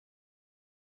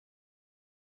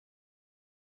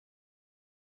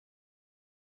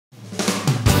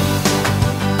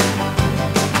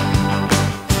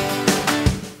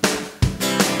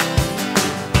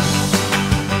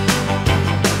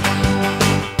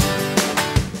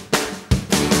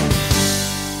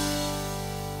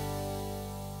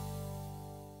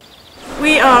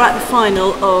at the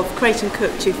final of Create and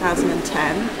Cook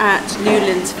 2010 at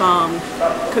Newlands Farm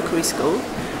Cookery School,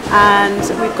 and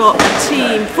we've got a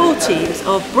team, 4 teams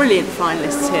of brilliant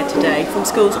finalists here today from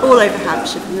schools all over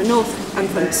Hampshire, from the north and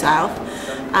from the south,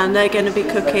 and they're going to be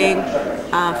cooking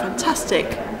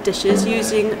fantastic dishes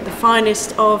using the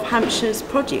finest of Hampshire's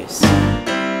produce.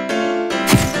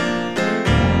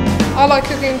 I like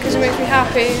cooking because it makes me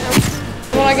happy.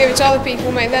 When I give it to other people,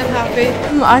 make them happy.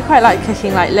 I quite like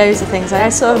cooking like loads of things. I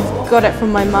sort of got it from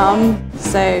my mum,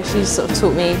 so she sort of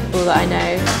taught me all that I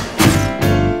know.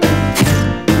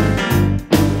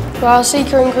 Well, our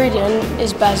secret ingredient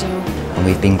is basil. And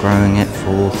we've been growing it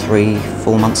for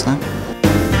 3-4 months now.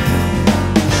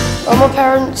 Well, my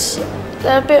parents,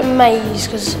 they're a bit amazed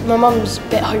because my mum's a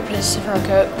bit hopeless for a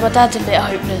cook, my dad's a bit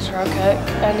hopeless for a cook,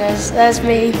 and there's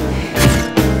me.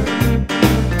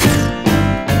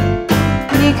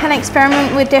 You can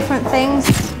experiment with different things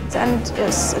and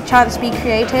it's a chance to be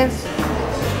creative.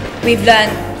 We've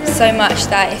learned so much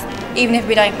that even if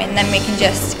we don't win, then we can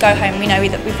just go home. We know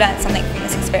that we've learned something from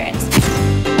this experience.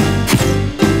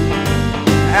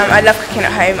 I love cooking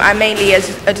at home. I'm mainly a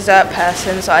dessert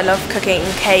person, so I love cooking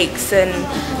cakes and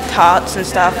tarts and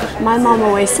stuff. My mum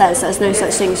always says there's no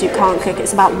such thing as you can't cook,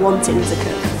 it's about wanting to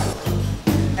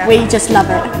cook. We just love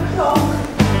it.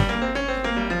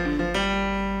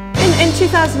 In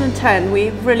 2010 we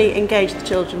really engaged the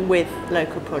children with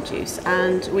local produce,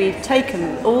 and we've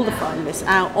taken all the finalists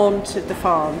out onto the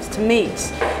farms to meet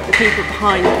the people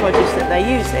behind the produce that they're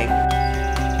using.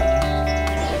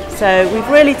 So we've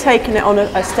really taken it on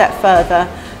a step further,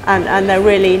 and they're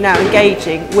really now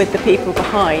engaging with the people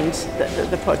behind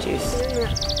the produce.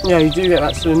 Yeah, you do get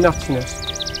that sort of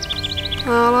nuttiness.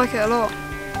 I like it a lot.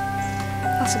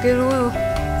 That's a good oil.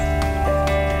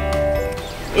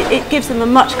 It gives them a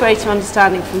much greater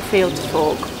understanding from field to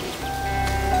fork.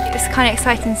 It's kind of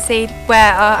exciting to see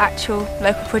where our actual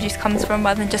local produce comes from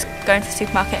rather than just going to the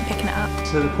supermarket and picking it up.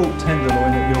 So the pork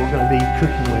tenderloin that you're going to be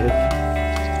cooking with.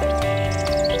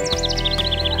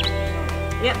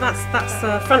 Yep, that's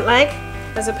the front leg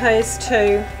as opposed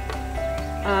to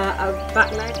a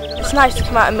back leg. It's nice to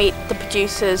come out and meet the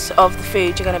producers of the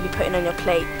food you're going to be putting on your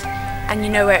plate, and you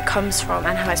know where it comes from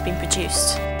and how it's been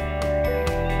produced.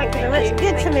 Thank you very much.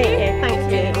 Good to meet you.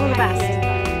 Thank you. All the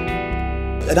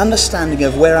best. An understanding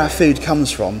of where our food comes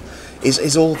from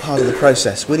is all part of the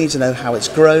process. We need to know how it's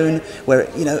grown,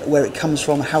 where it comes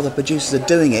from, how the producers are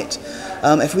doing it.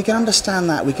 If we can understand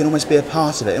that, we can almost be a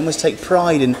part of it, and almost take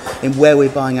pride in where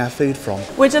we're buying our food from.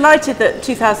 We're delighted that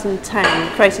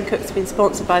 2010 Create and Cook's been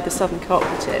sponsored by the Southern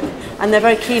Cooperative, and they're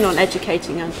very keen on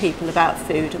educating young people about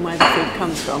food and where the food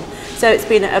comes from. So it's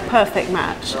been a perfect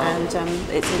match, and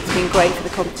it's been great for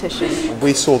the competition.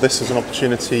 We saw this as an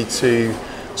opportunity to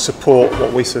support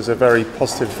what we see as a very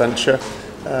positive venture,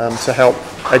 to help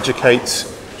educate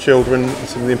children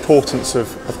to the importance of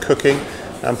cooking,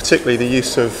 and particularly the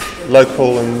use of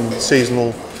local and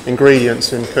seasonal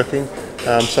ingredients in cooking,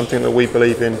 something that we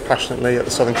believe in passionately at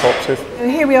the Southern Cooperative.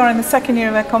 Here we are in the second year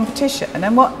of their competition,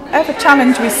 and whatever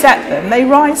challenge we set them, they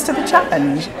rise to the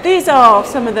challenge. These are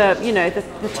some of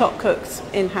the top cooks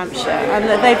in Hampshire, and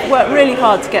they've worked really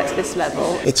hard to get to this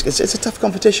level. It's a tough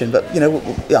competition, but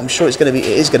I'm sure it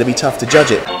is going to be tough to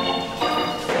judge it.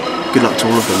 Good luck to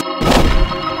all of them.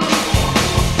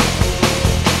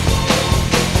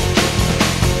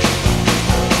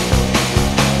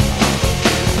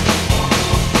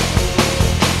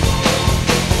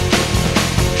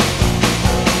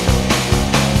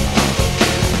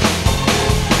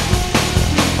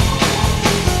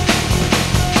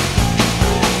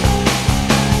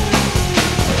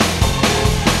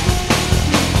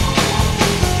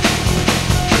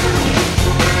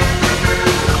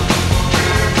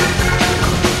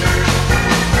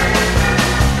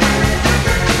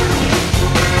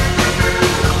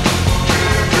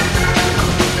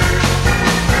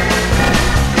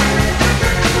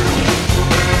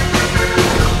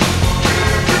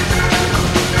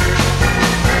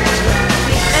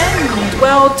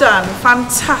 Well done,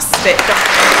 fantastic.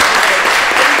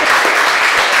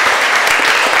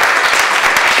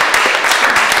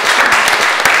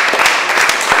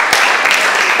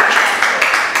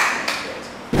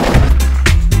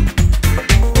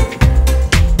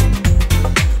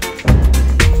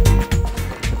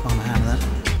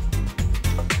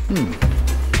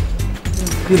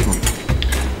 Beautiful.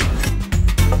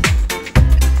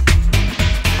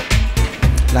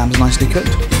 Lamb's nicely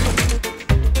cooked.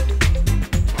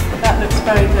 That looks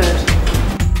very good.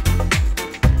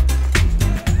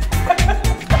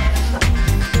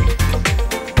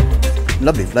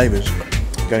 Lovely flavours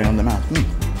going on in the mouth.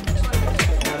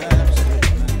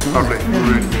 Lovely,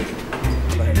 really good.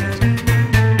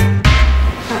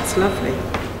 That's lovely.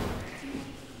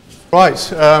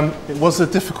 Right, it was a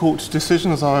difficult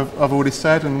decision, as I've already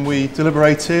said, and we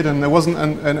deliberated, and there wasn't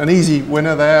an easy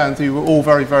winner there, and we were all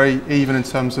very, very even in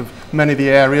terms of many of the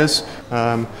areas.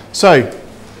 So,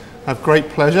 I have great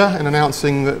pleasure in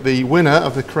announcing that the winner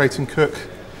of the Create and Cook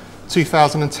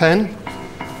 2010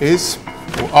 is,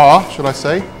 or are, should I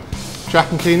say, Jack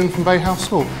and Kenan from Bay House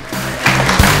School.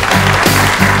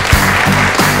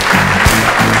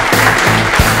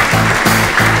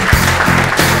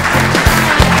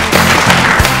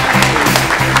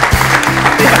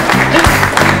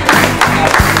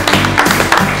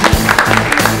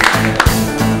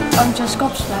 I'm just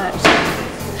gobsmacked.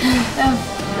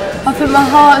 I put my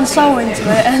heart and soul into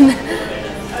it, and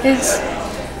it's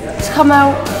come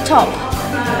out top.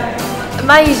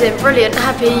 Amazing, brilliant,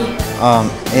 happy.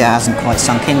 It hasn't quite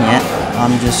sunk in yet.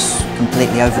 I'm just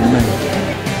completely over the moon.